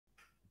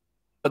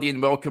Everybody,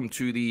 and welcome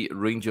to the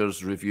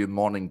Rangers Review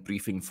morning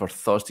briefing for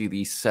Thursday,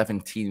 the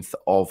 17th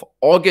of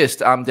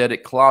August. I'm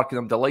Derek Clark, and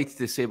I'm delighted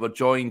to say we're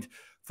joined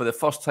for the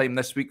first time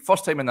this week.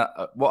 First time in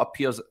what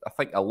appears, I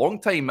think, a long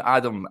time,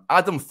 Adam.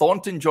 Adam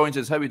Thornton joins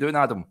us. How are we doing,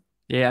 Adam?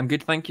 Yeah, I'm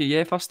good, thank you.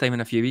 Yeah, first time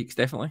in a few weeks,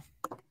 definitely.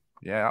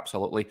 Yeah,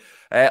 absolutely.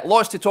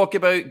 Lots to talk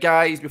about,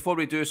 guys. Before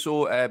we do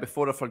so,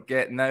 before I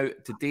forget now,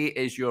 today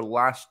is your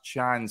last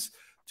chance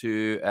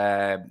to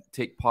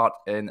take part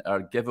in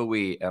our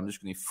giveaway. I'm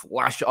just going to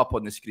flash it up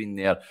on the screen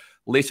there.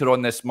 Later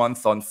on this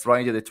month, on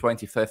Friday the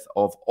 25th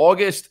of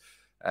August,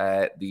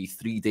 the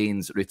Three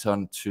Danes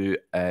return to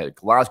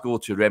Glasgow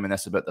to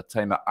reminisce about their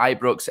time at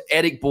Ibrox.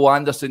 Eric Bo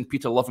Anderson,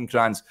 Peter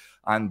Lovenkrands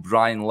and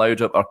Brian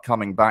Laudrup are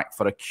coming back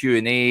for a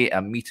Q&A,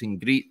 a meet and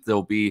greet.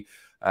 There'll be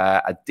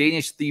a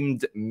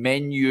Danish-themed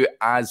menu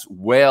as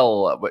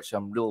well, which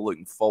I'm really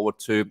looking forward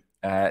to.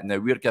 Now,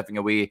 we're giving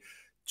away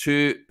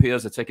 2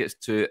 pairs of tickets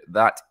to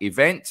that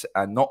event,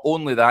 and not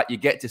only that, you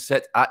get to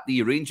sit at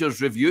the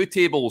Rangers review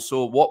table.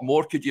 So what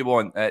more could you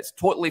want? It's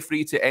totally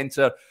free to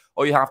enter.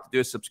 All you have to do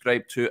is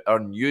subscribe to our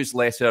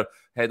newsletter.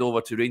 Head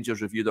over to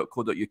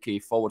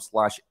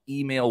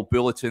rangersreview.co.uk/email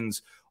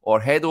bulletins,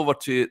 or head over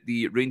to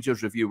the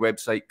Rangers Review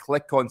website,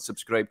 click on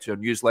subscribe to our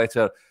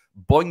newsletter,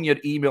 bung your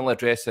email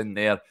address in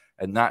there,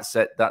 and that's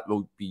it. That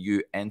will be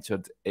you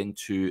entered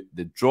into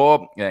the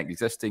draw.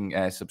 Existing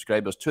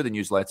subscribers to the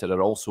newsletter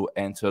are also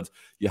entered.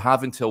 You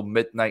have until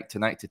midnight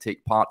tonight to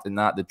take part in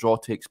that. The draw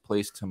takes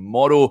place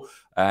tomorrow.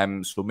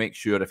 So make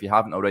sure, if you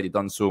haven't already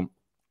done so,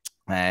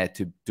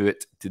 to do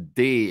it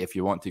today if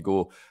you want to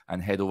go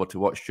and head over to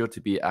what's sure to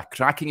be a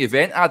cracking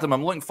event. Adam,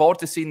 I'm looking forward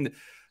to seeing,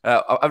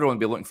 everyone will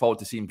be looking forward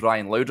to seeing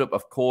Brian Laudrup,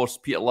 of course.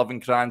 Peter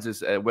Lovenkrands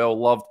is well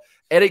loved.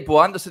 Eric Bo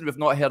Anderson, we've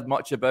not heard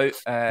much about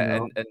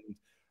in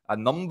a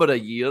number of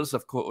years,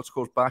 of course,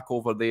 back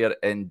over there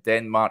in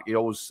Denmark. He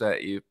always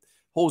he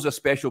holds a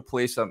special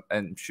place,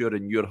 I'm sure,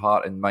 in your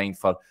heart and mind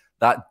for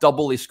that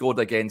double he scored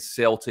against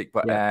Celtic.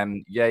 But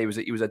yeah, he was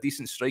a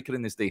decent striker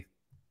in his day.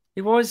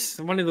 He was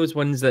one of those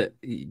ones that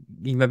you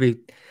maybe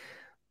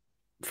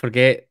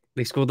forget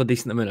they scored a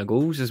decent amount of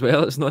goals as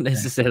well. It's not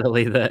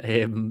necessarily that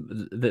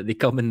that they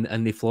come in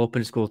and they flop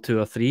and score 2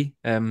 or 3.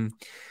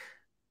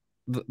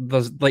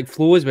 There's like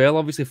flow as well,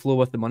 obviously flow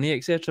with the money,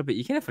 etc. But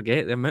you kind of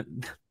forget the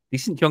amount,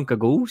 decent chunk of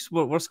goals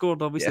were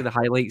scored. Obviously, the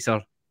highlights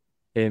are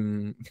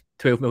 £12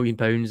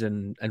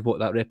 million and what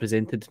that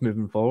represented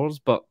moving forwards.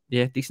 But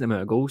yeah, decent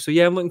amount of goals. So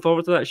yeah, I'm looking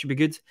forward to that. It should be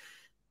good.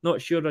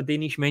 Not sure a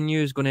Danish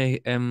menu is going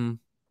to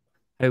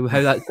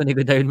how that's going to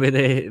go down with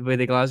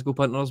the Glasgow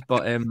punters,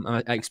 but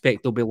I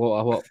expect there'll be a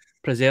lot of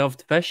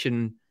preserved fish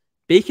and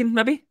bacon,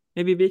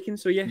 maybe bacon.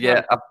 So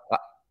yeah,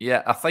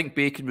 I think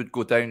bacon would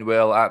go down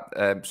well.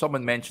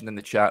 Someone mentioned in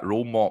the chat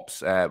roll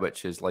mops,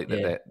 which is like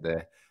the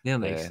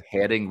nice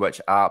herring,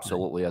 which I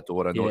absolutely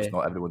adore. I know it's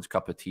not everyone's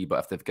cup of tea, but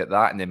if they've got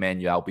that in the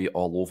menu, I'll be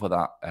all over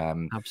that.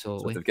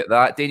 Absolutely. So if they've got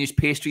that, Danish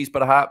pastries,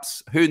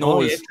 perhaps. Who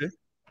knows?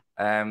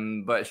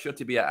 But it's sure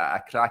to be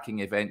a cracking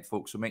event,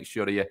 folks. So make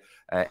sure you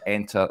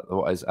enter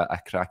what is a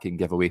cracking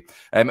giveaway.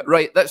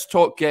 Right, let's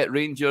talk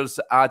Rangers,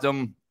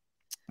 Adam.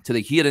 To the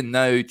here and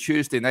now.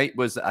 Tuesday night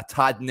was a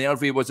tad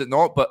nervy, was it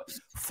not? But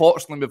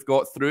fortunately, we've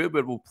got through,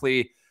 where we'll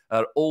play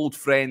our old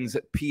friends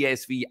at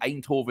PSV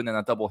Eindhoven in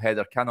a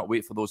doubleheader. Cannot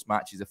wait for those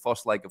matches. The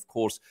first leg, of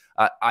course,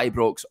 at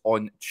Ibrox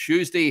on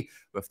Tuesday,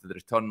 with the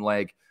return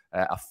leg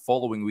a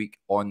following week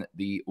on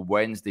the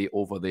Wednesday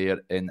over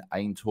there in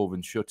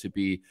Eindhoven. Sure to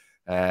be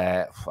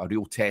a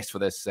real test for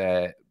this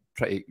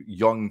pretty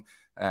young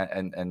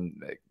and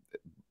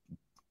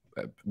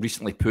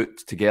recently put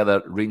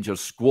together Rangers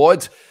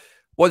squad.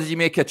 What did you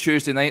make of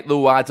Tuesday night,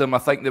 though, Adam? I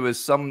think there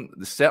was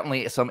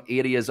certainly some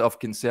areas of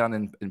concern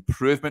and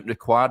improvement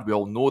required. We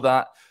all know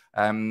that.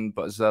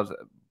 But is there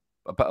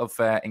a bit of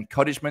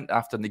encouragement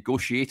after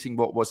negotiating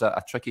what was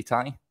a tricky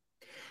tie?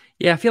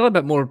 Yeah, I feel a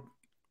bit more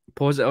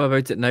positive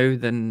about it now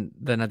than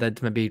I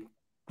did maybe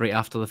right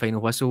after the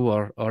final whistle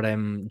or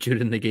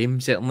during the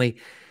game. Certainly,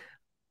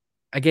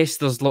 I guess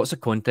there's lots of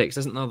context,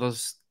 isn't there?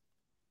 There's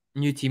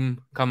new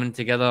team coming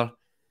together.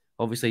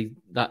 Obviously,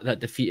 that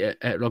defeat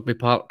at Rugby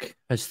Park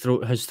has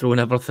thrown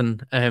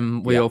everything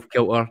way off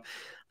kilter.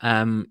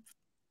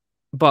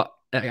 But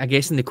I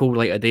guess in the cold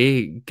light of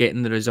day,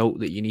 getting the result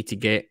that you need to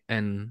get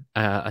in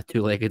a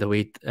two-legged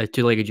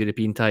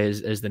European tie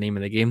is the name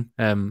of the game.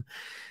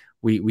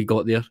 We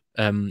got there.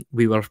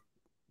 We were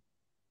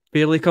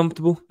fairly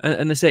comfortable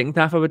in the second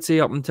half, I would say,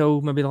 up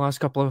until maybe the last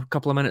couple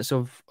of minutes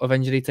of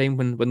injury time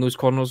when those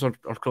corners or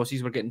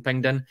crosses were getting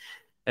pinged in.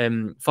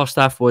 First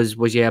half was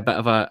a bit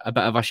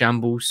of a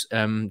shambles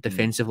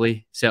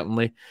defensively,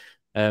 certainly,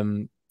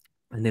 and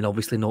then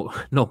obviously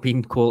not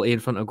being quality in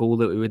front of goal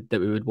that we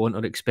would want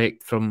or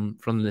expect from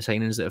the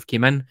signings that have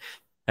came in.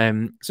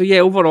 So yeah,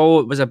 overall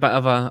it was a bit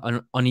of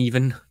an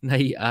uneven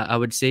night, I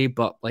would say,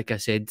 but like I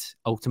said,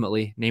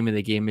 ultimately name of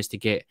the game is to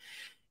get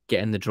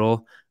in the draw.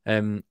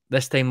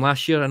 This time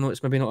last year, I know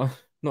it's maybe not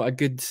a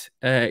good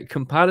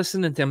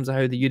comparison in terms of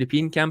how the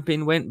European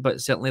campaign went, but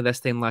certainly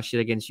this time last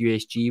year against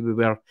USG, we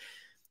were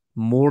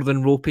more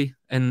than ropey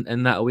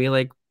in that away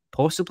leg.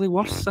 possibly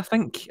worse, I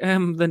think,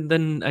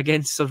 than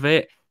against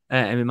Servette.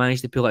 And we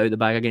managed to pull it out the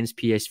bag against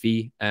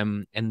PSV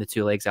in the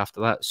 2 legs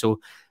after that. So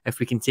if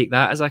we can take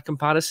that as a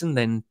comparison,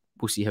 then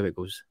we'll see how it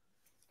goes.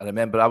 I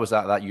remember I was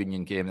at that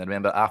Union game, and I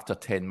remember after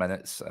 10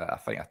 minutes, I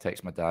think I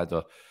texted my dad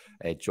or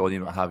Johnny,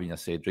 what have you, I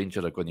said,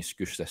 Rangers are going to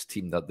scoosh this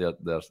team.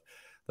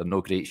 They're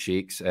no great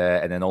shakes.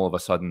 And then all of a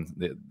sudden,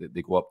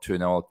 they go up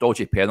 2-0.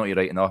 Dodgy penalty,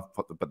 right enough,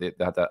 but they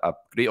had a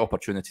great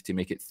opportunity to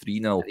make it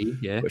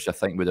 3-0, which I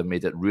think would have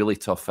made it really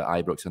tough for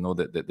Ibrox. I know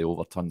that they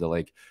overturned the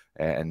leg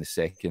in the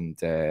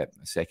second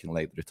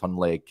leg, the return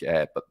leg.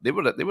 But they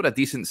were a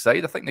decent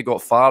side. I think they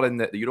got far in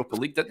the Europa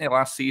League, didn't they,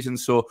 last season?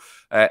 So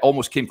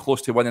almost came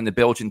close to winning the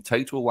Belgian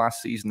title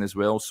last season as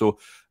well. So,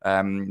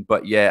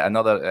 but yeah,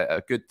 another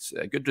a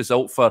good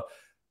result for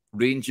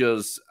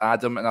Rangers,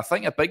 Adam, and I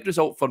think a big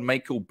result for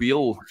Michael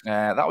Beale.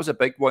 That was a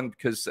big one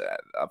because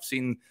I've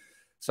seen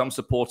some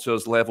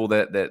supporters level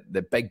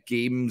the big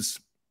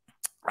games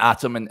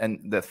at him,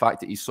 and the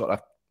fact that he's sort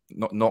of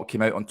not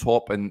came out on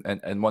top in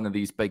one of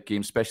these big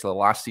games, especially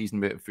last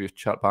season. If we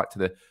chart back to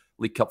the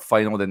League Cup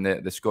final, then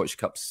the Scottish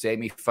Cup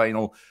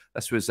semi-final,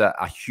 this was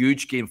a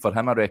huge game for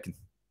him, I reckon.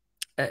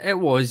 It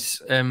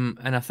was, and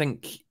I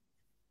think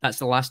that's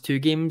the last 2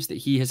 games that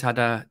he has had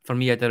a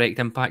direct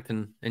impact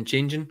in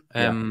changing.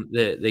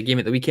 The game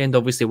at the weekend,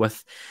 obviously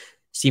with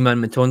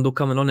Seaman Matondo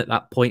coming on at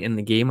that point in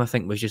the game, I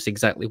think was just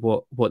exactly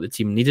what the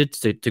team needed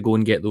to go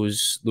and get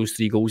those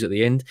 3 goals at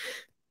the end.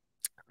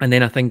 And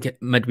then I think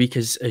midweek,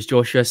 as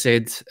Joshua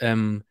said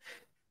on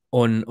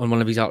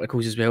one of his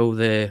articles as well,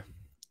 there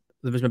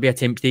was maybe a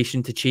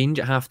temptation to change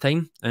at half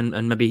time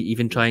and maybe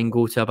even try and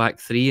go to a back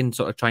 3 and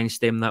sort of try and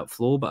stem that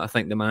flow. But I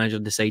think the manager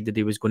decided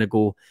he was going to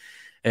go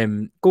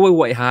with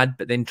what he had,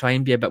 but then try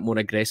and be a bit more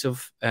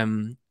aggressive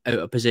out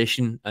of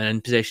possession and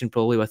in possession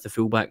probably with the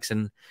fullbacks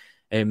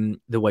and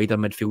the wider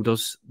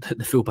midfielders. The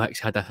fullbacks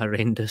had a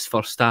horrendous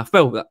first half.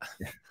 Well,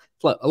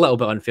 a little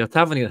bit unfair.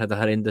 Tavernier had a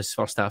horrendous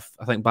first half.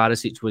 I think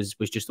Barisic was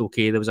just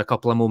okay. There was a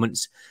couple of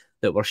moments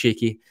that were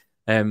shaky.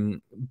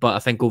 But I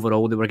think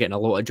overall they were getting a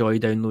lot of joy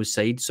down those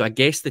sides. So I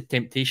guess the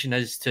temptation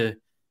is to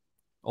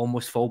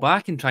almost fall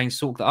back and try and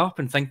soak that up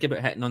and think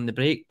about hitting on the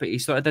break. But he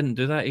sort of didn't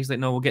do that. He's like,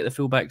 no, we'll get the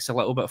fullbacks a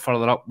little bit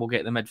further up. We'll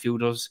get the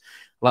midfielders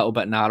a little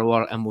bit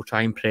narrower and we'll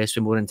try and press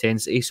with more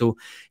intensity. So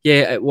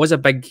yeah, it was a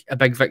big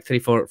victory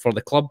for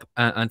the club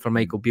and for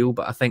Michael Beale.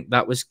 But I think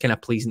that was kind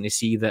of pleasing to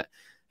see that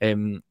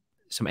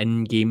some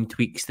in-game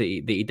tweaks that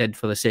he did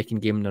for the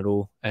second game in a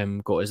row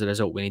got us the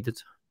result we needed.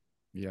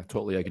 Yeah,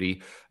 totally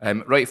agree.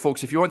 Right,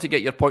 folks, if you want to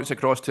get your points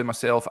across to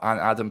myself and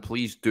Adam,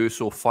 please do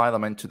so. Fire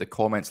them into the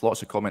comments.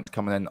 Lots of comments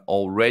coming in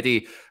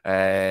already.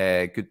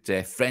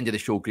 Good friend of the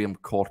show, Graham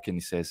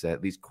Corkin, says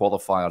these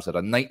qualifiers are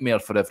a nightmare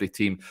for every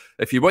team.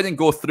 If you wouldn't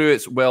go through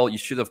it, well, you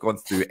should have gone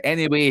through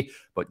anyway,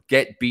 but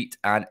get beat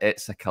and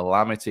it's a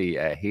calamity.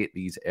 I hate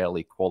these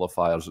early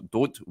qualifiers.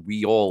 Don't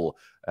we all?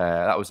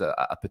 That was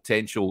a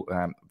potential...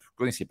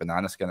 going to say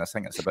banana skin. I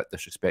think it's a bit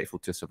disrespectful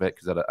to Servette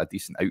because they're a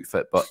decent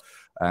outfit, but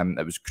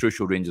it was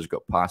crucial Rangers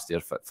got past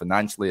there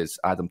financially, as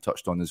Adam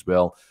touched on as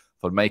well.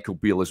 For Michael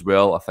Beale as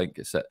well, I think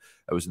it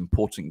was an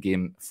important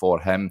game for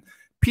him.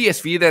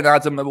 PSV then,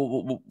 Adam,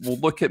 we'll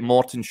look at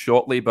Morton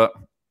shortly, but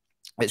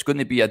it's going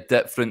to be a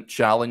different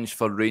challenge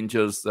for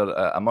Rangers. They're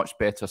a much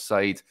better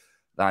side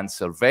than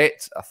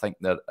Servette. I think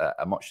they're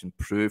a much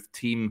improved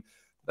team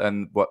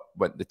than what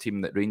the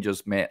team that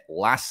Rangers met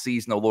last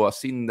season, although I've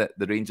seen that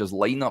the Rangers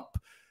lineup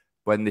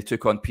when they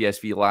took on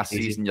PSV last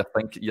season,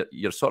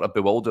 you're sort of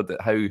bewildered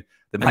at how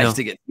they managed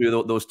to get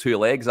through those 2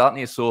 legs, aren't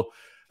you? So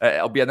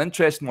it'll be an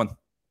interesting one.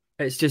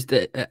 It's just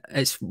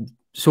it's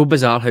so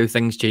bizarre how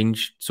things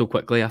change so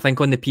quickly. I think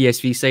on the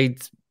PSV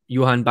side,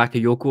 Johan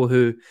Bakayoko,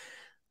 who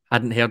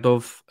hadn't heard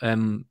of, I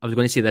was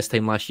going to say this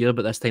time last year,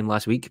 but this time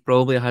last week,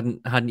 probably I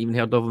hadn't even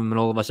heard of him, and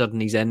all of a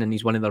sudden he's in and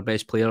he's one of their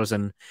best players,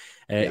 and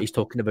he's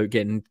talking about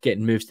getting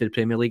moves to the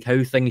Premier League.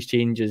 How things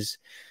change is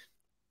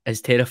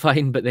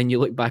terrifying. But then you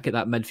look back at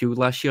that midfield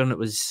last year and it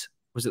was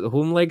it the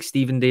home leg?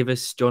 Stephen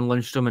Davis, John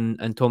Lundstrom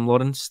and Tom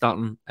Lawrence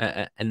starting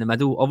in the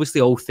middle. Obviously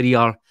all 3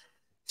 are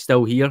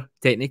still here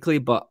technically,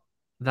 but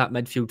that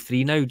midfield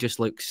 3 now just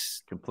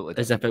looks completely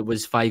as if it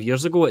was 5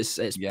 years ago. It's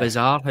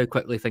bizarre how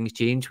quickly things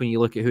change when you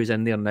look at who's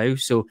in there now.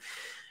 So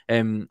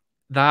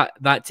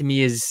that to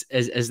me is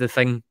the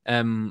thing.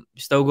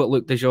 Still got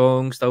Luke De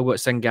Jong, still got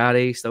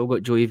Sangare, still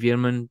got Joey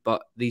Veerman,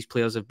 but these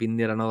players have been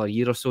there another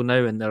year or so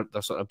now and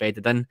they're sort of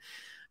bedded in.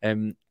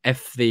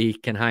 If they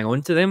can hang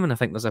on to them, and I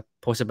think there's a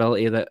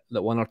possibility that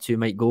 1 or 2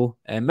 might go,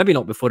 maybe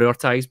not before our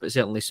ties, but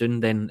certainly soon,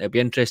 then it'll be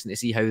interesting to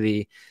see how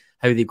they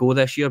go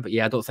this year. But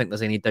yeah, I don't think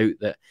there's any doubt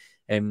that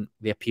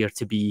they appear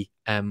to be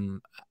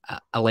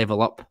a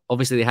level up.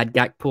 Obviously they had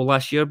Gakpo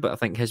last year, but I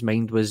think his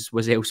mind was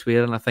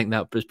elsewhere, and I think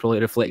that was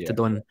probably reflected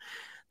on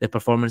the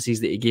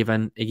performances that he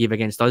gave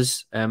against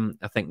us.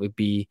 I think we'd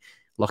be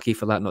lucky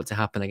for that not to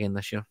happen again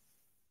this year.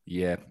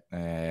 Yeah,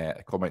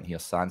 a comment here.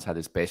 Sands had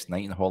his best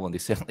night in Holland. He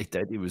certainly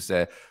did. He was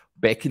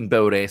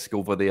Beckenbauer-esque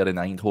over there in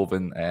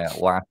Eindhoven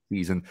last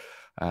season.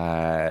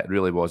 It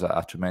really was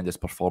a tremendous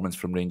performance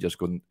from Rangers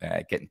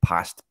getting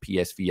past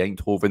PSV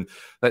Eindhoven.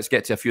 Let's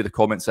get to a few of the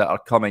comments that are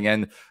coming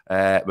in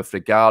with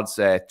regards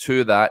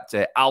to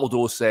that.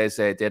 Aldo says,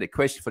 Derek,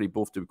 question for you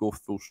both. Do we go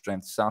full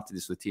strength Saturday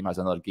so the team has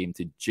another game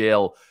to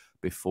gel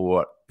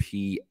before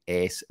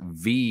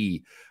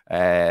PSV?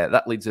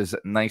 That leads us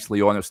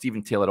nicely on.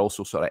 Stephen Taylor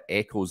also sort of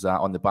echoes that.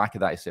 On the back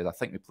of that, he says, I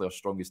think we play our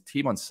strongest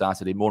team on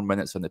Saturday, more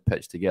minutes on the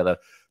pitch together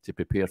to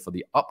prepare for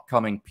the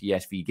upcoming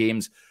PSV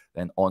games,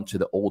 then on to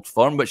the Old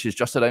Firm, which is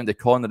just around the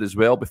corner as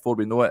well. Before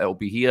we know it, it'll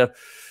be here.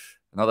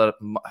 Another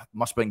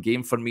must-win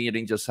game for me.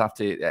 Rangers have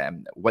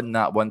to win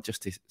that one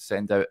just to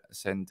send out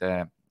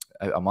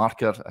a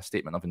marker, a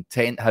statement of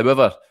intent.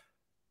 However,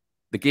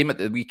 the game at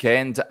the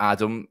weekend,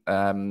 Adam,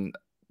 there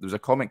was a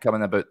comment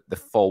coming about the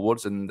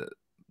forwards and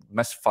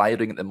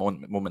misfiring at the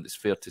moment, it's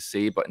fair to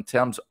say. But in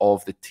terms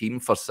of the team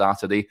for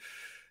Saturday,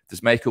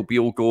 does Michael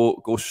Beale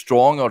go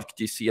strong, or do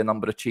you see a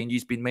number of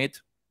changes being made?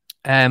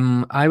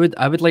 I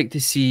would like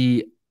to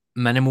see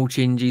minimal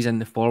changes in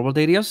the forward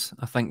areas.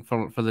 I think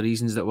for the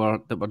reasons that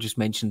were just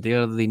mentioned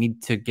there, they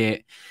need to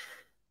get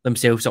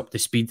themselves up to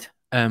speed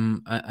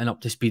and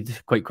up to speed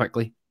quite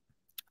quickly.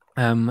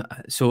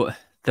 So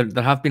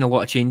there have been a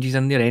lot of changes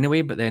in there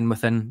anyway, but then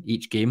within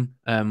each game,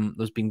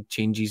 there's been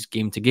changes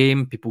game to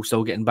game, people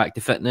still getting back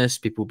to fitness,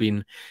 people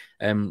being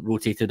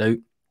rotated out,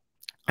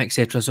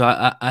 etc. So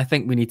I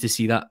think we need to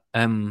see that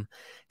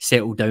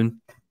settle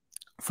down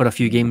for a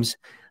few games.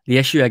 The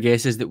issue, I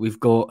guess, is that we've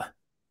got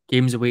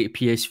games away to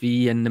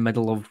PSV in the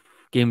middle of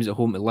games at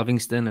home to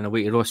Livingston and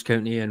away to Ross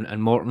County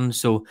and Morton.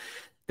 So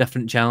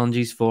different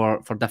challenges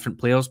for different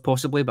players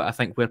possibly, but I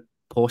think where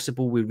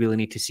possible, we really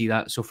need to see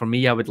that. So for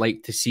me, I would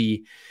like to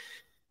see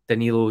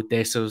Danilo,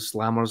 Dessers,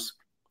 Lammers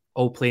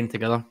all playing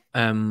together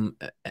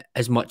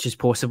as much as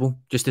possible,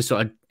 just to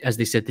sort of, as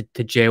they said,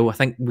 to gel. I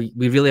think we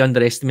really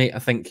underestimate, I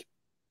think,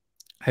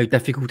 how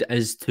difficult it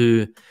is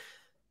to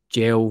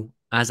gel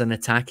as an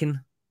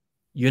attacking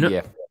unit.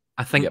 Yeah.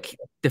 I think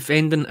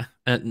defending,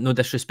 no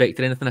disrespect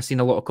or anything, I've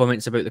seen a lot of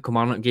comments about the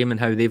Kilmarnock game and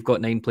how they've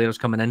got 9 players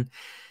coming in.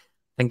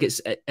 I think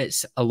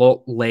it's a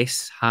lot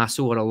less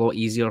hassle or a lot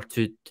easier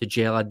to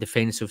gel a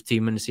defensive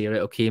team and say,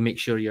 right, okay, make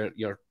sure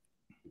your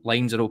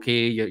lines are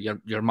okay,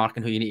 you're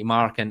marking who you need to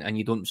mark, and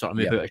you don't sort of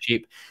move out of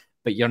shape,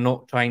 but you're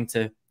not trying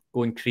to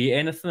go and create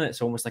anything.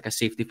 It's almost like a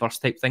safety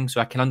first type thing.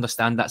 So I can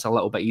understand that's a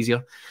little bit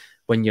easier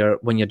when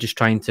you're just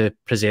trying to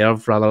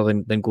preserve rather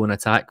than go and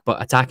attack.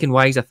 But attacking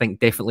wise, I think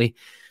definitely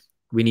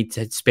we need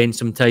to spend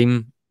some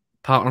time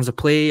patterns of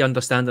play,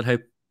 understanding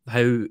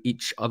how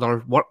each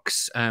other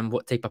works,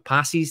 what type of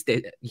passes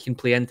that you can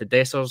play into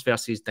Dessers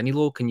versus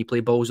Danilo. Can you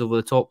play balls over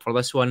the top for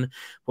this one?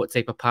 What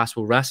type of pass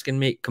will Raskin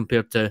make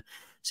compared to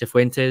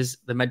Cifuentes?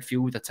 The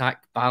midfield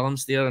attack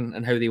balance there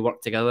and how they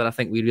work together. I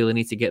think we really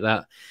need to get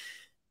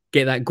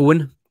that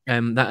going.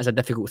 That is a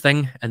difficult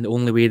thing, and the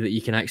only way that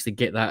you can actually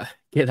get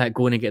that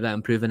going and get that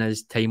improving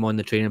is time on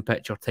the training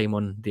pitch or time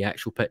on the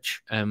actual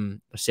pitch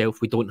itself.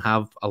 We don't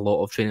have a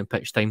lot of training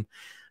pitch time,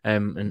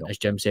 and as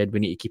Jim said, we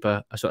need to keep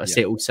a sort of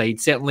settled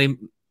side, certainly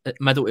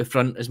middle to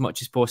front as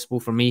much as possible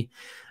for me.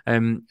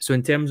 So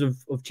in terms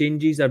of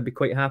changes, I'd be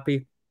quite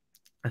happy.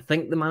 I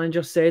think the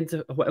manager said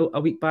a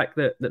week back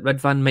that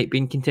Ridvan might be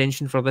in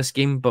contention for this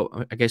game, but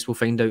I guess we'll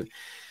find out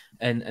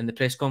in the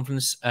press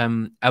conference.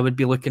 I would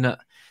be looking at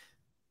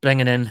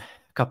bringing in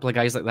a couple of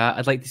guys like that.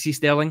 I'd like to see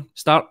Sterling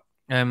start,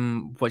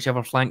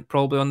 whichever flank,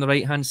 probably on the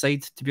right-hand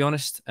side, to be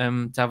honest.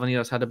 Tavernier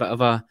has had a bit of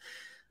a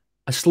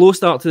slow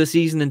start to the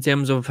season in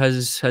terms of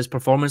his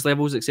performance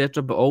levels,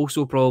 etc., but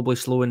also probably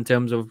slow in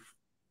terms of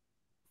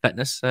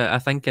fitness, I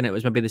think, and it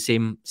was maybe the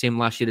same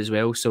last year as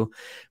well. So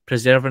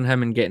preserving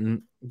him and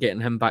getting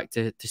him back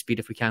to speed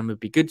if we can would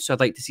be good. So I'd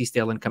like to see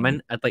Sterling come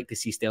in. I'd like to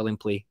see Sterling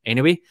play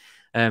anyway.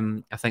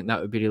 I think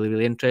that would be really,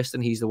 really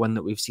interesting. He's the one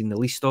that we've seen the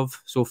least of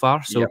so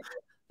far, so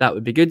that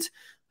would be good.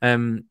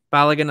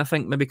 Balogun, I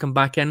think, maybe come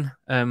back in,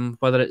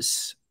 whether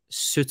it's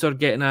Suter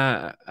getting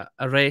a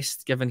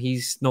rest, given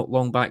he's not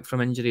long back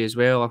from injury as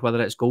well, or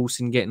whether it's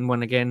Golson getting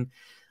one again.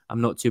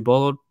 I'm not too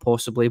bothered,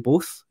 possibly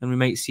both. And we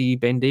might see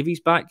Ben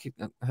Davies back.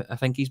 I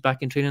think he's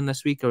back in training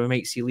this week, or we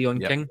might see Leon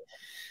King.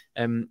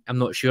 I'm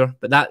not sure.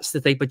 But that's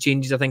the type of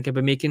changes I think I'll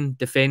be making.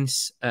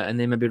 Defence, and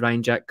then maybe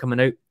Ryan Jack coming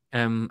out.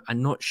 I'm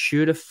not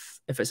sure if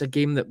it's a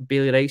game that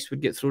Bailey Rice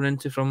would get thrown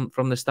into from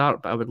the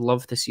start, but I would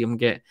love to see him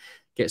get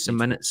some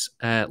minutes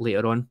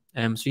later on.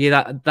 So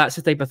yeah, that's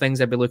the type of things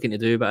I'd be looking to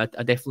do. But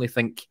I definitely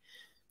think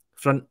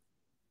front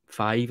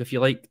 5, if you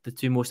like, the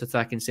 2 most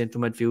attacking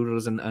central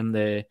midfielders and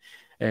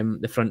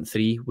the front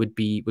 3 would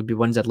be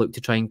ones I'd look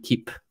to try and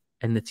keep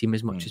in the team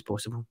as much as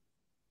possible.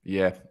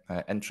 Yeah,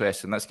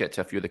 interesting. Let's get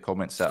to a few of the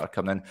comments that are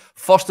coming in.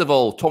 First of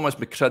all, Thomas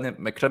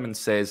McCrimmon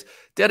says,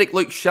 Derek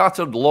looks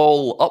shattered,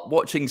 lol, up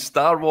watching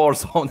Star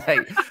Wars all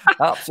night.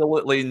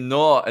 Absolutely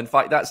not. In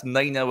fact, that's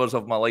 9 hours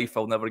of my life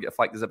I'll never get. In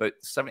fact, there's about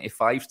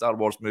 75 Star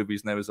Wars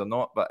movies now, is there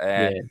not? But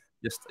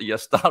you're a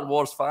Star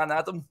Wars fan,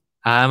 Adam?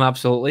 I am,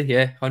 absolutely,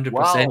 yeah, 100%.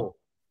 Wow.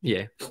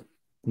 Yeah.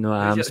 No,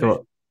 I am.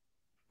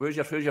 Who's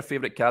your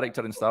favourite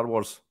character in Star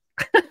Wars?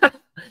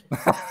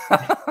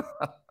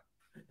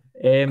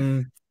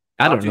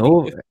 I don't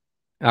know. R2D2.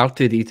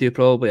 R2D2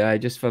 probably,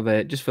 just for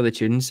the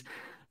tunes.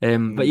 But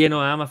Mm. you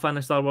know, I am a fan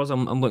of Star Wars.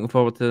 I'm looking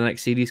forward to the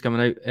next series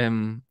coming out.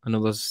 I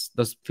know there's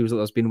feels like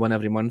there's been one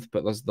every month,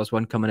 but there's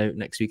one coming out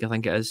next week, I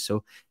think it is.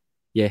 So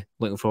yeah,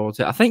 looking forward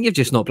to it. I think you've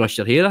just not brushed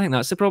your hair. I think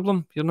that's the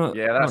problem. You're not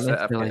Yeah, not that's it.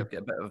 I've necessarily.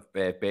 got a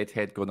bit of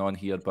bedhead going on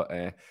here,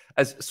 but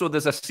so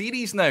there's a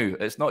series now.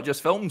 It's not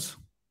just films.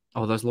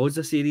 Oh, there's loads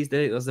of series.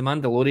 There's the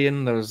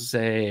Mandalorian. There's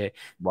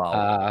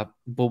Wow.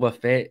 Boba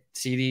Fett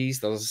series.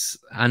 There's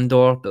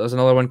Andor, but there's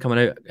another one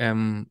coming out.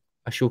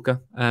 Ashoka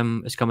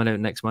is coming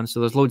out next month. So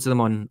there's loads of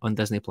them on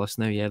Disney Plus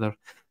now. Yeah, they're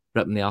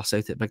ripping the arse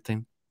out at big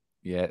time.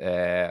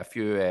 Yeah, a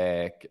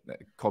few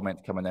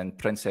comments coming in.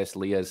 Princess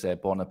Leia's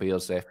Bonner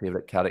Bear's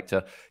favourite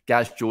character.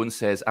 Gaz Jones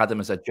says Adam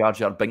is a Jar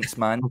Jar Binks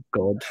man. Oh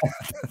God.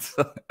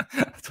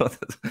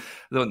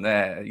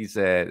 He's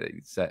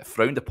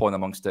frowned upon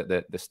amongst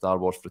the Star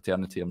Wars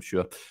fraternity, I'm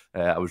sure.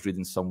 I was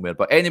reading somewhere.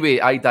 But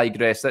anyway, I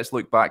digress. Let's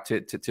look back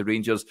to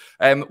Rangers.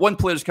 One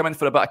player's come in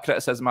for a bit of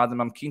criticism,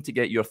 Adam. I'm keen to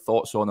get your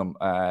thoughts on him.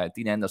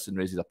 Dean Henderson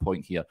raises a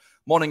point here.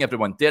 Morning,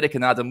 everyone. Derek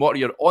and Adam, what are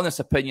your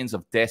honest opinions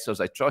of Dessers?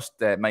 I trust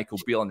Michael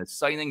Beale and his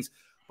signings,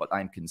 but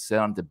I'm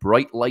concerned the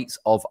bright lights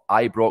of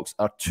Ibrox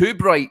are too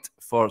bright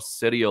for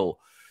Cyril.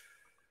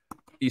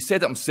 He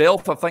said it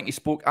himself. I think he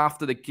spoke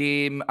after the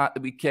game at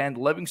the weekend.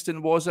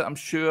 Livingston, was it? I'm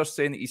sure,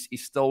 saying that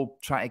he's still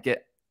trying to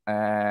get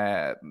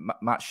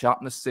match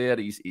sharpness there.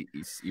 He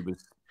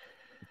was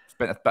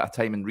spent a bit of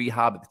time in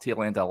rehab at the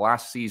tail end of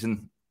last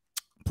season,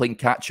 playing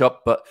catch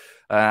up. But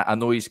I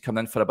know he's come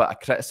in for a bit of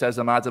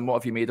criticism. Adam, what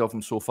have you made of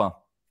him so far?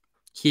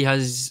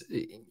 He's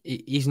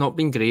not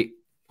been great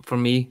for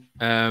me.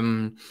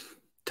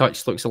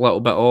 Touch looks a little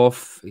bit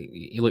off.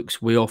 He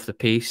looks way off the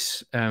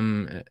pace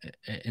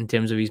in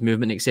terms of his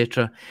movement,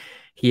 etc.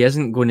 He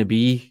isn't going to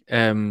be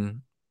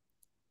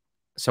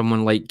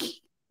someone like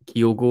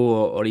Kyogo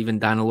or even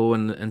Danilo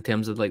in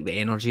terms of like the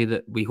energy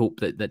that we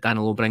hope that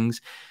Danilo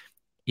brings.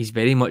 He's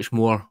very much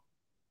more,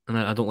 and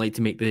I don't like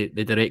to make the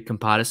direct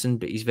comparison,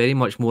 but he's very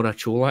much more a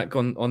Cholak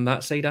on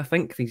that side, I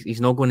think.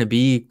 He's not going to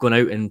be going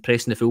out and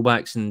pressing the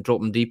fullbacks and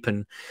dropping deep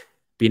and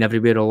being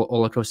everywhere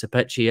all across the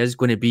pitch. He is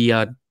going to be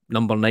a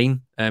number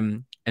 9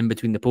 in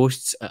between the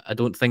posts. I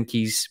don't think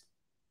he's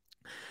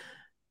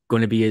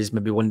going to be as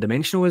maybe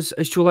one-dimensional as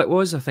Cholak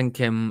was. I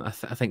think I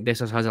think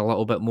Dessers has a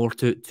little bit more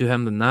to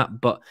him than that.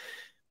 But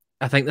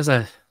I think there's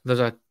a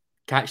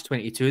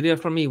catch-22 there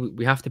for me.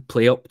 We have to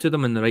play up to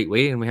them in the right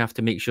way, and we have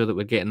to make sure that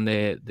we're getting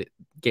the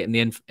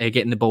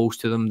balls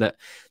to them that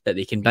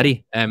they can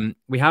bury.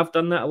 We have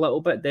done that a little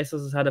bit.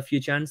 Dessers has had a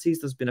few chances.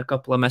 There's been a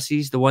couple of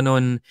misses. The one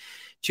on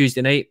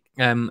Tuesday night,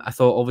 I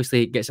thought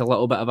obviously it gets a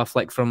little bit of a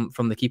flick from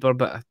the keeper,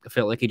 but I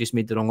felt like he just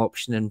made the wrong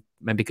option and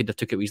maybe could have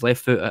took it with his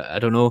left foot. I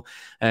don't know.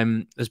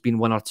 There's been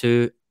one or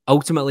two.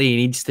 Ultimately, he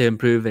needs to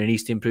improve, and he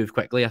needs to improve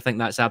quickly. I think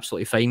that's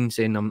absolutely fine,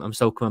 saying I'm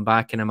still coming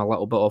back and I'm a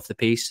little bit off the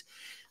pace.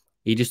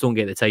 You just don't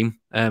get the time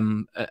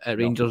at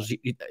Rangers.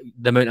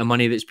 The amount of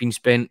money that's been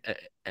spent,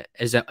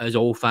 as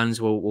all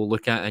fans will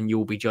look at, and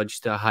you'll be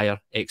judged to a higher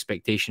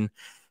expectation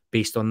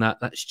based on that.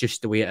 That's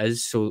just the way it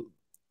is. So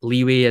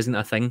leeway isn't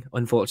a thing,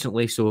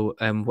 unfortunately. So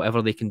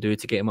whatever they can do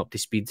to get him up to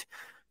speed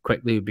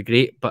quickly would be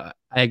great. But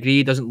I agree,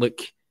 he doesn't look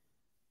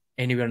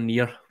anywhere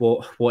near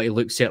what he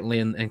looked certainly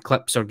in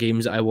clips or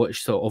games that I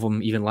watched of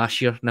him even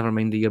last year, never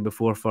mind the year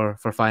before for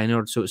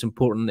Feyenoord. So it's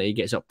important that he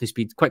gets up to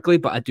speed quickly.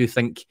 But I do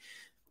think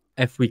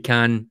if we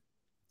can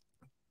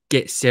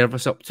get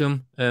service up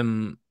to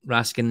him,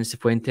 Raskin and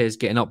Cifuentes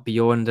getting up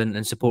beyond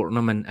and supporting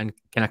him and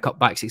kind of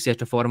cutbacks,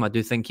 etc. for him, I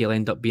do think he'll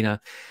end up being a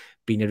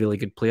really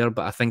good player.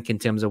 But I think in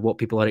terms of what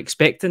people are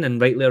expecting,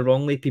 and rightly or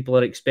wrongly, people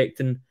are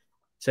expecting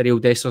Cyril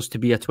Dessers to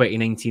be a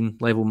 2019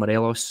 level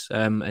Morelos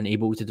and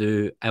able to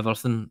do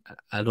everything.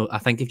 I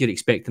think if you're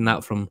expecting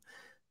that from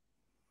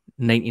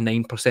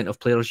 99% of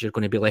players, you're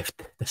going to be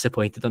left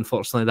disappointed.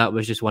 Unfortunately, that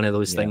was just one of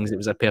those things. It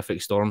was a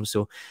perfect storm.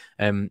 So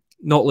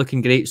not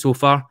looking great so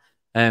far,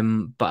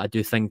 but I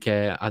do think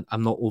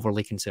I'm not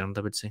overly concerned,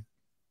 I would say.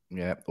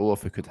 Yeah,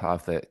 if we could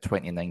have the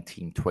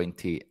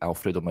 2019-20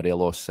 Alfredo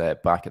Morelos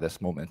back at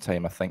this moment in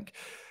time, I think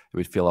we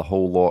would feel a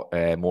whole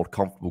lot more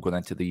comfortable going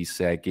into these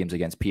games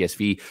against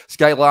PSV.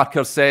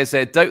 Skylarker says,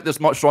 doubt there's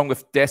much wrong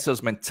with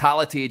Dessers'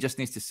 mentality. He just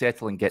needs to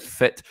settle and get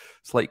fit.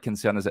 Slight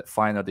concern is at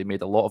Feyenoord. He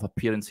made a lot of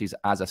appearances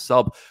as a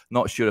sub.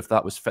 Not sure if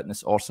that was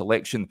fitness or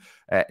selection.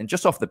 And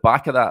just off the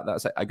back of that,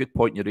 that's a good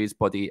point you raised,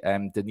 buddy.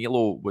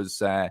 Danilo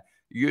was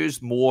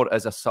used more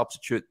as a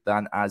substitute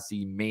than as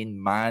the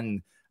main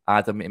man.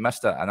 Adam, he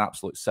missed an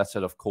absolute sitter,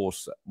 of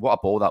course. What a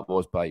ball that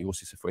was by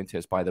Jose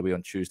Cifuentes, by the way,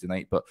 on Tuesday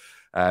night. But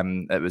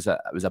it was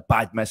a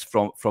bad miss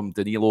from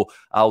Danilo.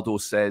 Aldo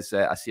says,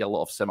 I see a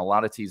lot of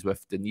similarities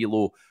with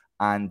Danilo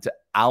and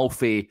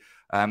Alfie.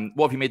 What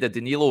have you made of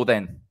Danilo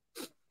then?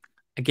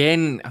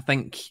 Again, I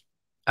think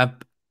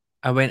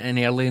I went in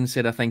early and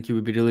said I think he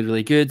would be really,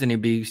 really good, and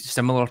he'd be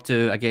similar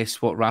to, I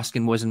guess, what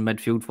Raskin was in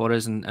midfield for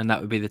us, and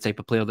that would be the type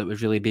of player that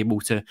would really be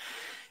able to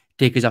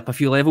take us up a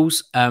few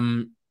levels.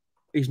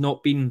 He's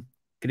not been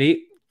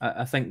great.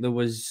 I think there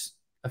was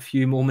a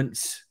few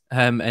moments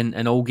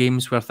in all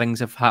games where things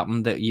have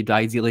happened that you'd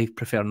ideally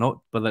prefer not,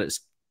 whether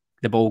it's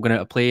the ball going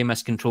out of play,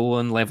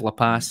 miscontrolling, level of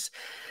pass.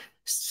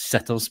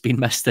 Sitter's been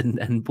missed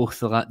in both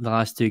the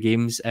last 2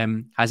 games.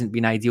 Hasn't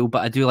been ideal,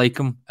 but I do like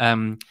him.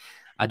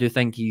 I do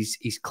think he's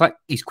quick,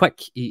 he's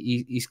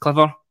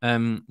clever.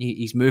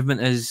 His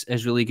movement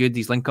is really good.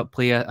 His link up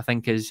play, I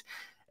think, is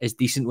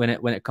decent when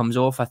it comes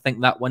off. I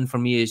think that one for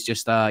me is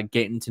just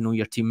getting to know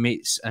your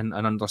teammates and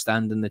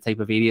understanding the type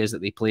of areas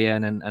that they play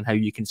in and how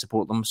you can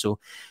support them. So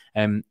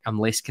I'm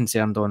less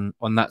concerned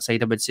on that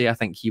side, I would say. I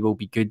think he will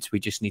be good. We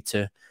just need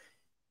to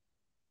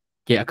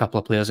get a couple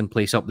of players in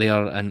place up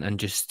there and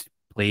just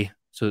play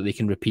so that they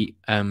can repeat.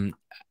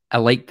 I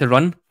like the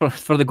run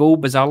for the goal.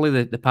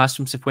 Bizarrely, the pass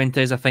from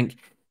Cifuentes,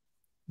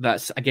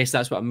 I guess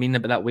that's what I mean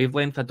about that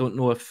wavelength. I don't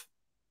know if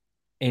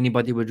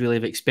anybody would really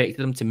have expected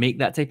him to make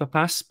that type of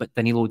pass, but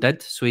Danilo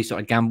did. So he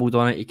sort of gambled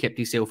on it. He kept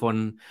himself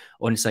on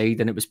side,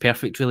 and it was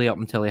perfect really up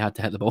until he had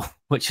to hit the ball,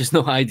 which is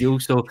not ideal.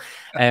 So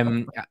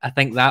I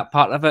think that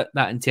part of it,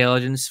 that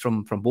intelligence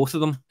from both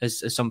of them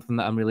is something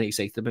that I'm really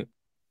excited about.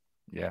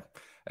 Yeah.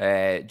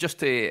 Just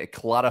to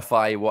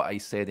clarify what I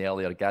said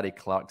earlier, Gary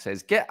Clark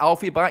says, "Get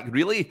Alfie back,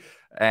 really?"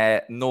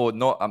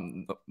 No,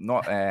 I'm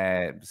not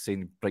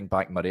saying bring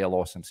back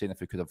Morelos. I'm saying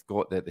if we could have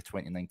got the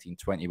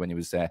 2019-20 when he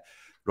was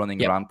running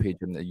rampage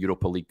in the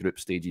Europa League group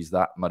stages,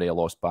 that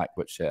Morelos back,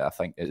 which I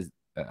think is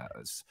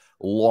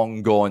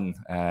long gone,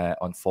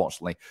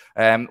 unfortunately.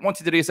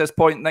 Wanted to raise this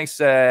point. Nice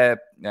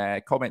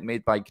comment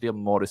made by Graham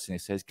Morrison. He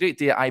says, "Great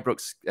day at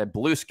Ibrox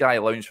Blue Sky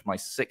Lounge for my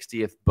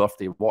 60th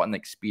birthday. What an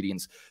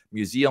experience.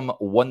 Museum,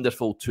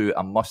 wonderful too.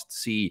 A must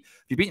see."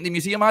 Have you been to the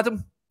museum,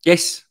 Adam?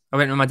 Yes, I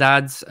went with my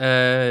dad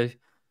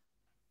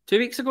 2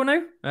 weeks ago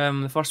now.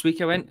 The first week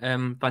I went.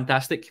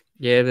 Fantastic.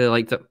 Yeah, really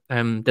liked it.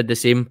 Did the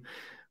same.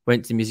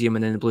 Went to the museum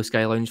and then the Blue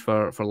Sky Lounge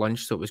for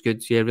lunch, so it was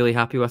good. Yeah, really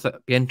happy with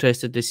it. Be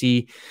interested to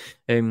see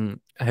how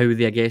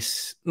they, I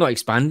guess, not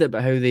expand it,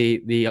 but how they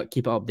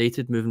keep it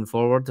updated moving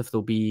forward. If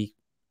there'll be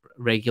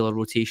regular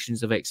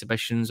rotations of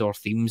exhibitions or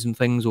themes and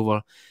things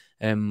over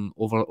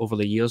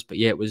the years. But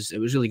yeah, it was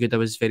really good. I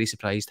was very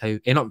surprised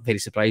not very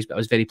surprised, but I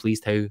was very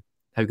pleased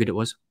how good it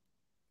was.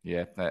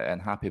 Yeah,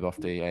 and happy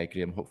birthday,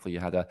 Graham. Hopefully you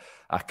had a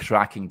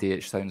cracking day.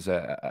 It sounds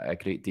a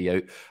great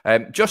day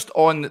out. Just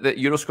on the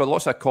Euro squad,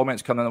 lots of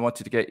comments coming. I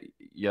wanted to get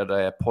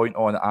your point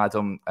on,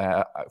 Adam.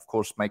 Of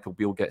course, Michael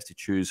Beale gets to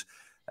choose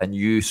a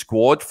new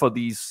squad for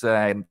these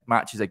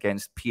matches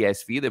against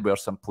PSV. There were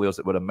some players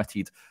that were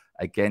omitted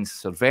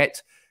against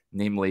Servette,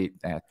 namely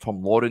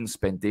Tom Lawrence.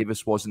 Ben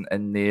Davis wasn't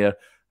in there.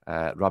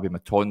 Rabbi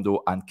Matondo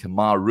and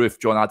Kemar Roofe.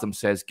 John Adams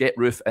says, "Get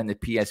Roofe in the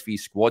PSV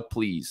squad,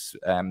 please."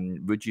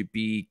 Would you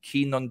be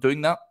keen on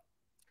doing that?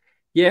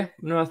 Yeah,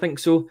 no, I think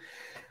so.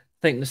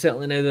 I think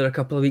certainly now they're a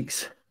couple of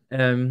weeks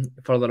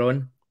further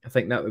on. I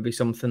think that would be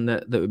something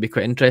that would be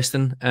quite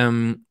interesting.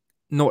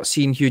 Not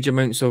seeing huge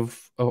amounts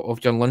of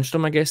John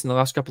Lundstrom, I guess, in the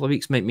last couple of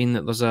weeks might mean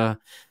that there's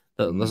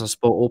a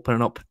spot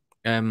opening up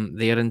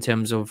there in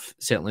terms of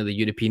certainly the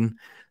European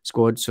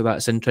squad. So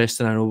that's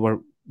interesting. I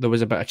know there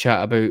was a bit of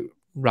chat about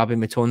Rabbi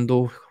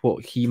Matondo,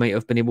 what he might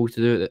have been able to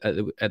do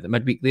at the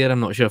midweek there.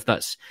 I'm not sure if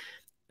it's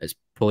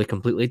probably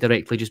completely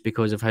directly just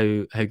because of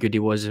how good he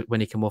was when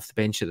he came off the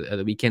bench at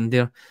the weekend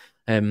there.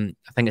 I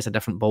think it's a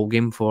different ball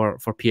game for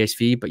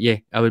PSV, but yeah,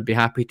 I would be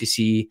happy to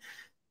see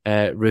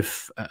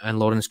Roofe and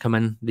Lawrence come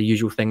in. The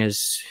usual thing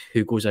is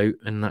who goes out,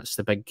 and that's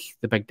the big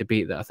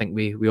debate that I think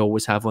we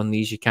always have on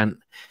these. You can't,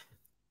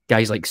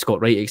 guys like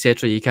Scott Wright,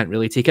 etc., you can't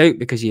really take out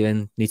because you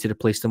then need to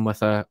replace them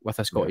with a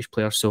Scottish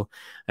player. So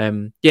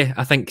yeah,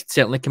 I think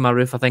certainly Kemar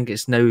Roofe, I think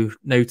it's now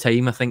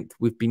time. I think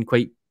we've been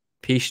quite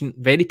patient,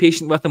 very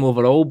patient with him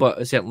overall,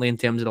 but certainly in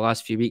terms of the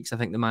last few weeks, I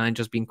think the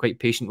manager's been quite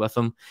patient with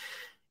him.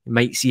 You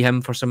might see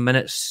him for some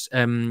minutes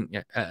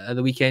at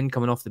the weekend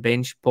coming off the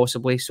bench,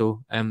 possibly.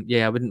 So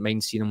yeah, I wouldn't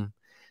mind seeing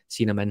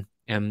him in.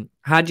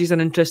 Hadji's an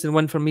interesting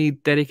one for me,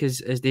 Derek, as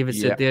David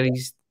said there.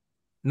 He's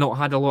not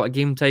had a lot of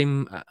game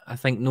time. I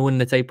think knowing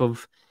the type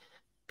of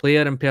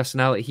player and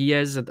personality he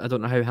is, I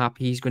don't know how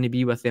happy he's going to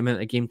be with the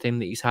amount of game time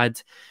that he's had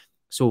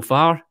so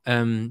far.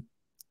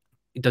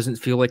 It doesn't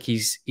feel like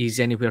he's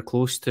anywhere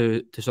close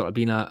to sort of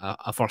being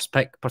a first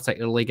pick,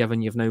 particularly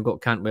given you've now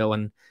got Cantwell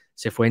and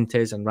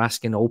Cifuentes and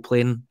Raskin all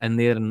playing in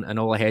there and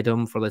all ahead of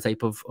him for the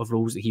type of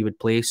roles that he would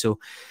play. So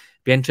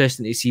be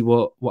interesting to see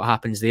what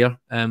happens there.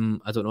 I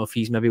don't know if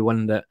he's maybe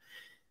one that,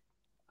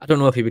 I don't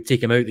know if he would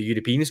take him out the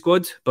European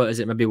squad, but is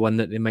it maybe one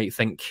that they might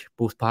think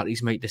both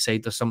parties might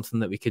decide there's something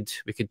that we could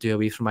do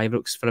away from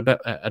Ibrox for a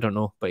bit? I don't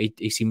know, but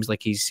he seems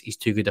like he's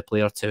too good a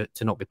player to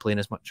not be playing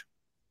as much.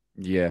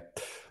 Yeah.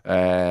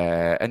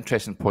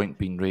 Interesting point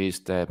being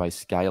raised by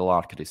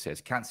Skylarker. He says,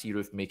 "Can't see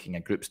Roofe making a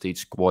group stage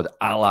squad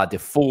a la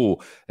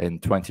Defoe in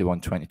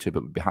 21-22,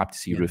 but would be happy to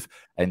see Roofe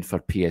in for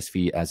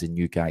PSV as the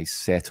new guys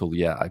settle."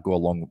 Yeah, I go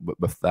along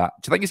with that.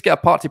 Do you think he's got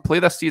a part to play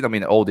this season? I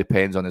mean, it all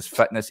depends on his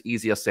fitness.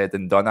 Easier said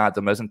than done,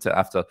 Adam, isn't it?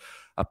 After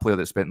a player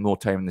that spent more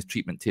time in the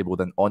treatment table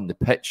than on the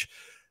pitch.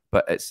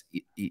 But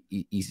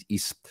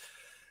he's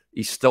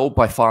he's still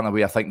by far and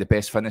away, I think, the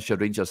best finisher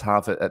Rangers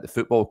have at the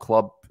football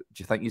club.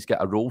 Do you think he's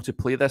got a role to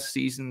play this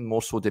season,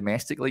 more so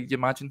domestically, do you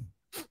imagine?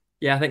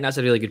 Yeah, I think that's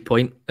a really good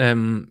point.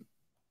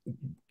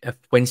 If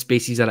when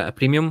spaces are at a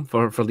premium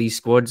for these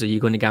squads, are you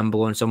going to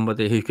gamble on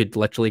somebody who could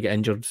literally get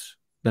injured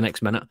the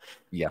next minute?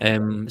 Yeah.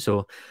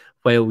 So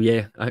while,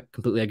 yeah, I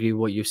completely agree with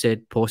what you've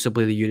said,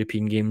 possibly the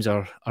European games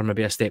are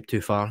maybe a step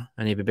too far,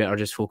 and he'd be better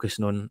just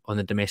focusing on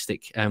the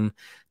domestic. I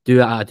do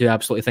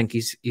absolutely think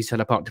he's had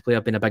a part to play.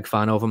 I've been a big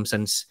fan of him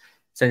since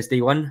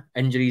day one.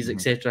 Injuries,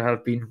 etc.,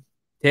 have been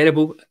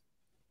terrible.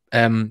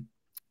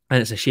 And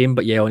it's a shame,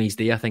 but yeah, on his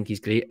day, I think he's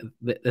great.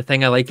 The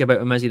thing I like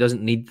about him is he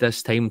doesn't need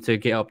this time to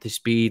get up to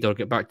speed or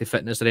get back to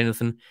fitness or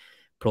anything,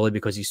 probably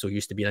because he's so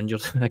used to being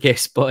injured, I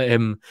guess. But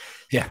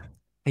yeah,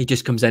 he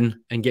just comes in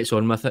and gets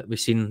on with it. We've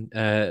seen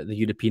the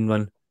European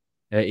run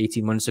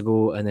 18 months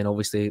ago, and then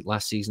obviously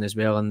last season as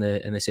well in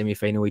the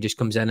semi-final. He just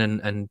comes in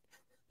and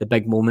the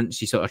big moments,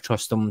 you sort of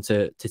trust him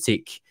to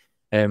take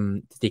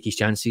his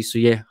chances. So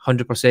yeah,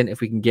 100%.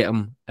 If we can get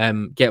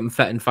him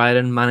fit and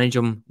firing, manage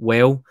him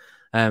well,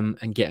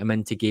 and get him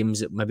into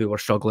games that maybe we're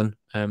struggling,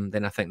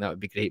 then I think that would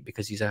be great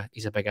because he's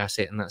a big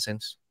asset in that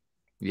sense.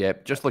 Yeah,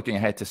 just looking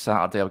ahead to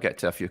Saturday, I'll get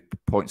to a few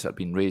points that have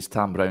been raised.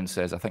 Tam Brown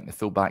says, I think the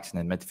fullbacks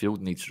in the midfield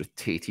needs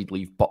rotated,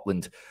 leave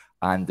Butland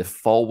and the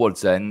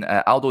forwards in.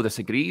 Aldo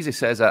disagrees. He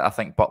says, I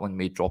think Butland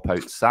may drop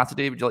out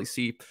Saturday. Would you like to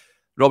see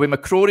Robbie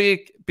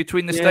McCrory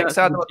between the sticks?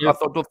 I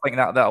don't think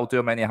that'll do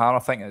him any harm. I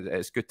think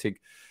it's good to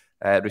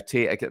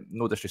rotate. I get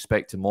no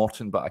disrespect to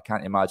Morton, but I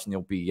can't imagine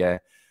he'll be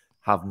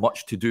have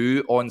much to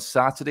do on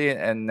Saturday.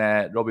 And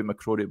Robbie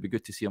McCrory, it'd be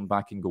good to see him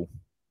back in goal.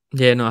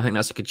 Yeah, no, I think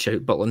that's a good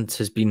shout. Butland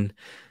has been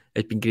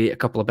great. A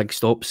couple of big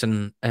stops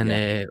in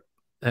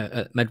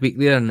midweek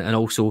there, and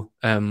also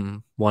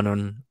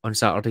one on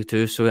Saturday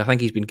too. So I think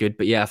he's been good.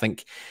 But yeah, I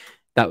think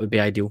that would be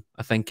ideal.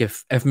 I think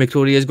if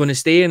McCrory is going to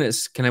stay, and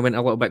it's kind of went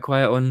a little bit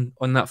quiet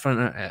on that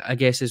front, I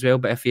guess as well.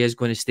 But if he is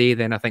going to stay,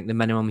 then I think the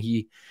minimum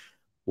he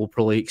will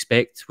probably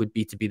expect would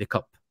be to be the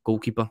cup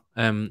goalkeeper,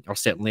 or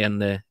certainly in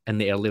the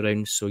early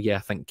rounds. So yeah, I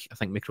think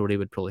McCrory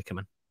would probably come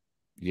in.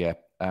 Yeah,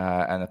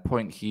 and a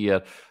point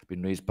here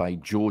been raised by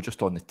Joe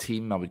just on the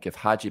team. I would give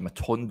Haji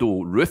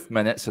Matondo Roofe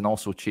minutes and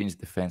also change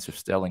the defence of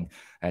Sterling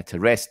to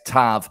rest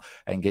Tav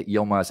and get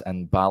Yilmaz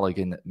and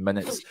Balogun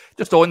minutes.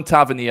 Just on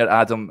Tavernier,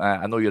 Adam,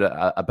 I know you're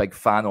a big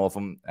fan of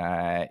him.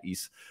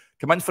 He's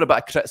come in for a bit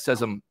of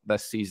criticism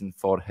this season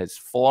for his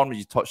form.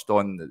 You touched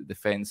on the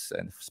defence,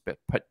 and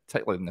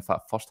particularly in the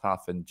first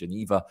half in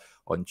Geneva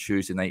on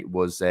Tuesday night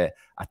was a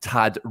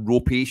tad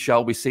ropey,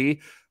 shall we say.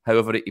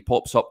 However, he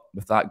pops up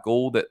with that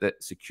goal that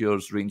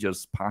secures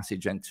Rangers'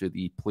 passage into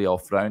the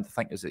playoff round. I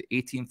think it's the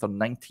 18th or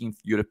 19th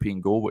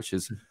European goal, which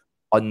is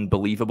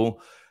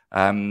unbelievable.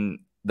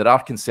 There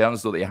are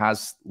concerns, though, that he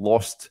has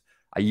lost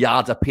a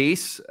yard of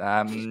pace.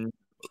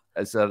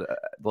 Is there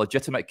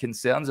legitimate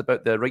concerns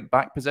about the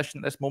right-back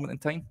position at this moment in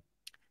time?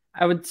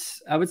 I would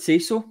say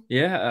so.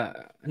 Yeah,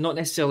 not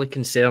necessarily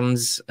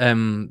concerns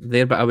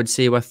there, but I would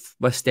say with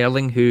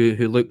Sterling,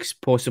 who looks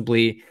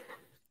possibly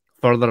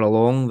further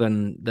along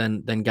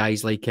than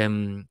guys like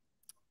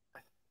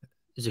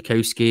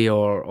Zukowski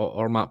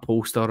or Matt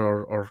Polster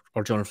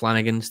or John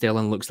Flanagan.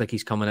 Sterling looks like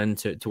he's coming in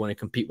to want to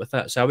compete with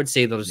that. So I would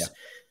say there's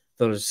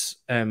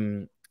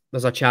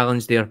a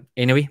challenge there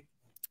anyway.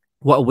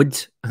 What I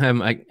would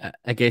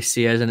I guess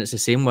say is, and it's the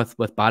same with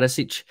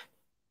Barisic,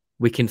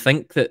 we can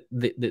think that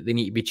they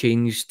need to be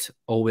changed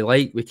all we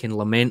like. We can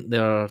lament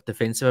their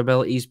defensive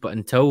abilities, but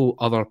until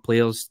other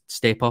players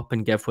step up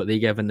and give what they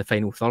give in the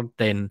final third,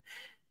 then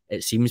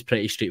it seems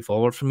pretty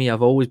straightforward for me.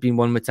 I've always been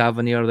one with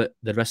Tavernier that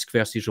the risk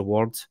versus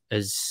reward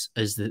is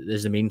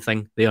the main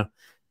thing there.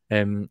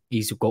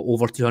 He's got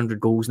over 200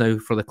 goals now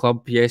for the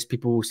club. Yes,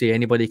 people will say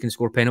anybody can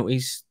score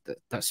penalties.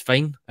 That's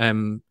fine.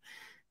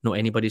 Not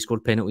anybody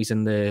scored penalties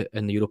in the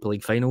Europa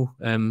League final.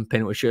 Penalty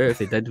shootout, if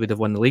they did, we'd have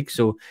won the league.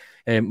 So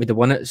we'd have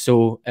won it.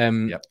 So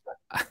yep.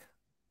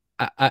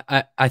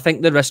 I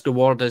think the risk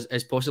reward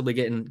is possibly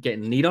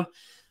getting nearer.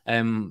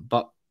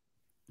 But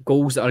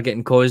goals that are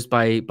getting caused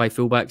by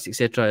fullbacks,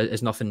 etc.,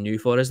 is nothing new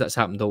for us. That's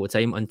happened all the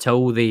time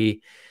until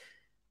they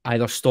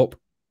either stop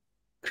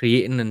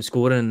creating and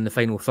scoring in the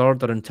final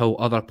third, or until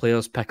other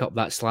players pick up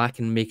that slack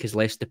and make us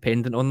less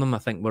dependent on them. I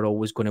think we're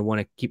always going to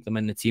want to keep them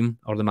in the team,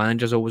 or the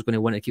manager's always going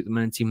to want to keep them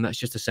in the team. That's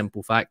just a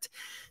simple fact.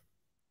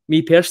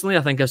 Me personally,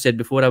 I think I've said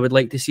before, I would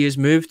like to see us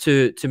move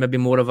to maybe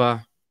more of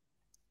a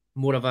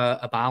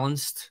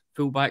balanced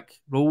fullback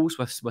roles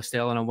with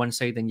Sterling on one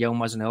side and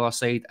Yilmaz on the other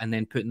side, and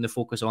then putting the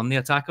focus on the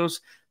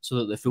attackers so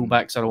that the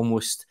fullbacks are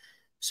almost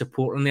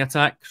supporting the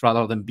attack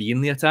rather than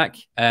being the attack.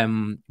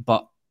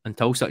 But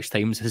until such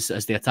times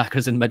as the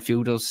attackers and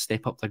midfielders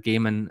step up their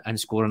game and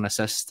score and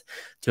assist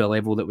to a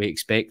level that we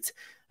expect,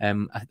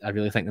 I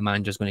really think the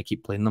manager's going to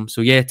keep playing them.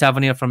 So yeah,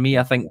 Tavernier for me,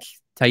 I think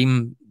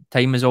time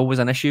is always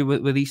an issue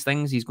with these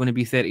things. He's going to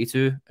be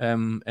 32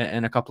 in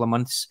a couple of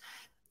months.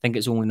 I think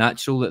it's only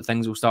natural that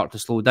things will start to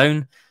slow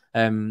down.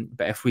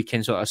 But if we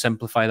can sort of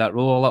simplify that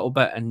role a little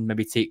bit and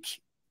maybe take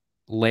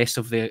less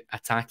of the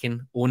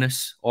attacking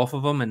onus off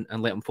of him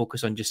and let him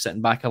focus on just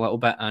sitting back a little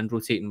bit and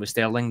rotating with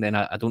Sterling, then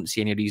I don't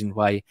see any reason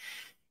why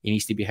he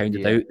needs to be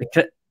hounded out.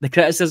 The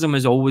criticism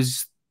is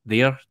always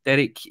there,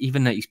 Derek.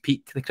 Even at his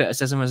peak, the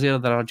criticism is there.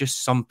 There are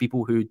just some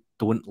people who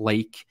don't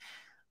like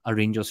a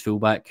Rangers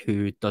fullback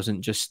who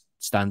doesn't just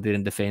stand there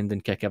and defend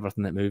and kick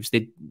everything that moves.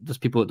 There's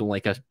people that don't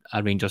like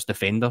a Rangers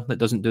defender that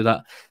doesn't do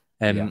that.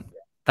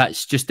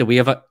 That's just the way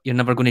of it. You're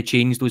never going to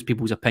change those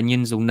people's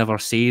opinions. They'll never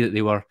say that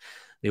they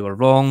were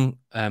wrong.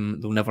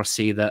 They'll never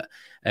say that.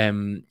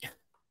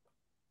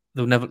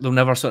 They'll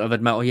never sort of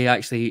admit, oh yeah,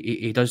 actually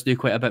he does do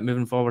quite a bit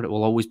moving forward. It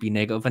will always be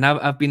negative, and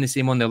I've been the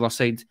same on the other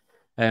side.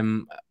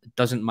 It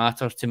doesn't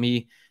matter to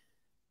me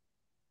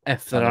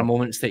if there are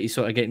moments that he's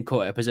sort of getting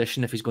caught out of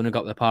position, if he's going to go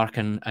up the park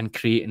and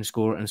create and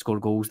score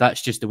goals.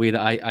 That's just the way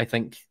that I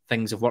think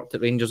things have worked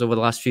at Rangers over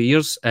the last few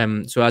years.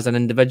 So as an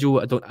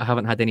individual, I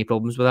haven't had any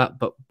problems with that.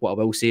 But what I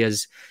will say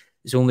is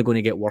it's only going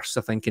to get worse,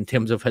 I think, in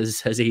terms of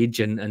his age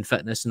and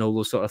fitness and all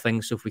those sort of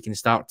things. So if we can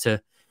start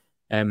to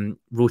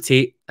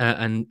rotate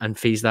and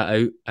phase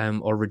that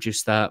out, or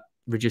reduce that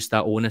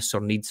onus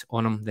or needs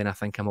on him, then I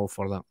think I'm all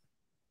for that.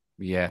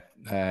 Yeah,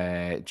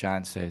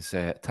 Jan says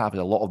Tav has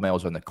a lot of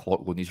miles on the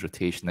clock on his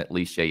rotation at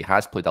least. Yeah, he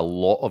has played a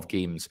lot of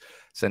games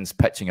since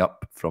pitching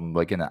up from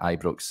Wigan at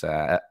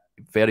Ibrox.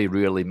 Very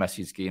rarely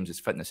misses games. His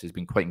fitness has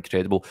been quite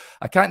incredible.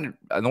 I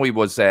know he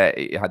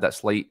had that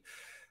slight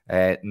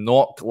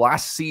knock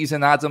last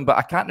season, Adam, but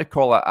I can't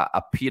recall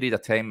a period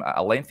of time,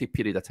 a lengthy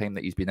period of time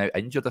that he's been out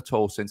injured at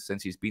all since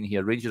he's been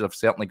here. Rangers have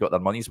certainly got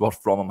their money's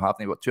worth from him, haven't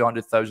they? What,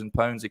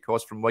 £200,000 he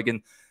cost from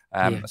Wigan?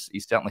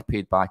 He's certainly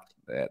paid back.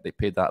 They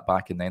paid that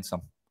back and then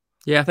some.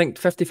 Yeah, I think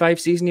 55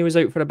 season he was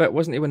out for a bit,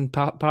 wasn't he, when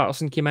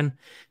Patterson came in?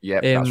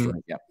 Yeah, that's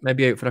right. Yeah,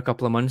 maybe out for a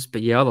couple of months,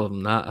 but yeah, other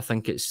than that, I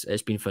think it's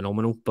been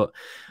phenomenal. But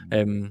yeah,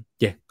 and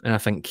I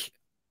think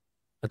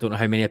I don't know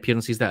how many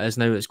appearances that is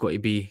now. It's got to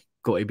be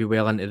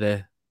well into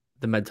the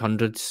mid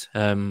hundreds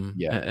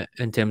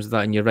in terms of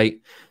that. And you're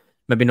right,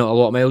 maybe not a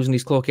lot of miles in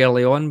his clock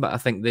early on, but I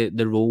think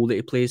the role that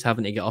he plays,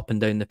 having to get up and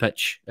down the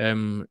pitch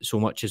so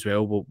much as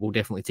well, will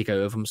definitely take out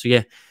of him. So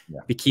yeah,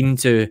 be keen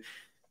to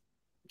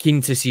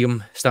see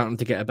him starting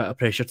to get a bit of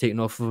pressure taken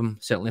off of him,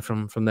 certainly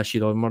from this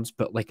year onwards.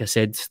 But like I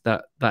said,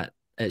 that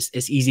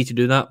it's easy to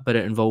do that, but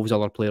it involves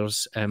other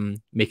players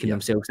making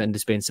themselves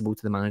indispensable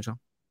to the manager.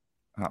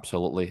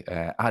 Absolutely.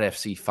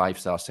 RFC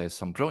 5-star says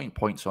some brilliant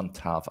points on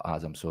Tav,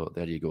 Adam. So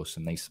there you go.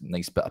 Some nice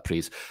bit of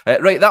praise.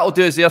 Right, that'll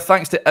do us there.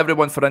 Thanks to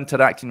everyone for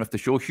interacting with the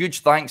show.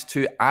 Huge thanks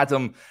to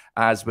Adam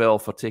as well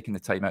for taking the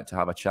time out to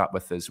have a chat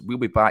with us. We'll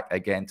be back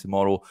again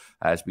tomorrow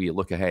as we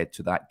look ahead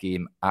to that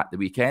game at the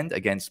weekend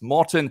against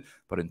Morton.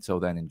 But until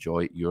then,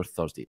 enjoy your Thursday.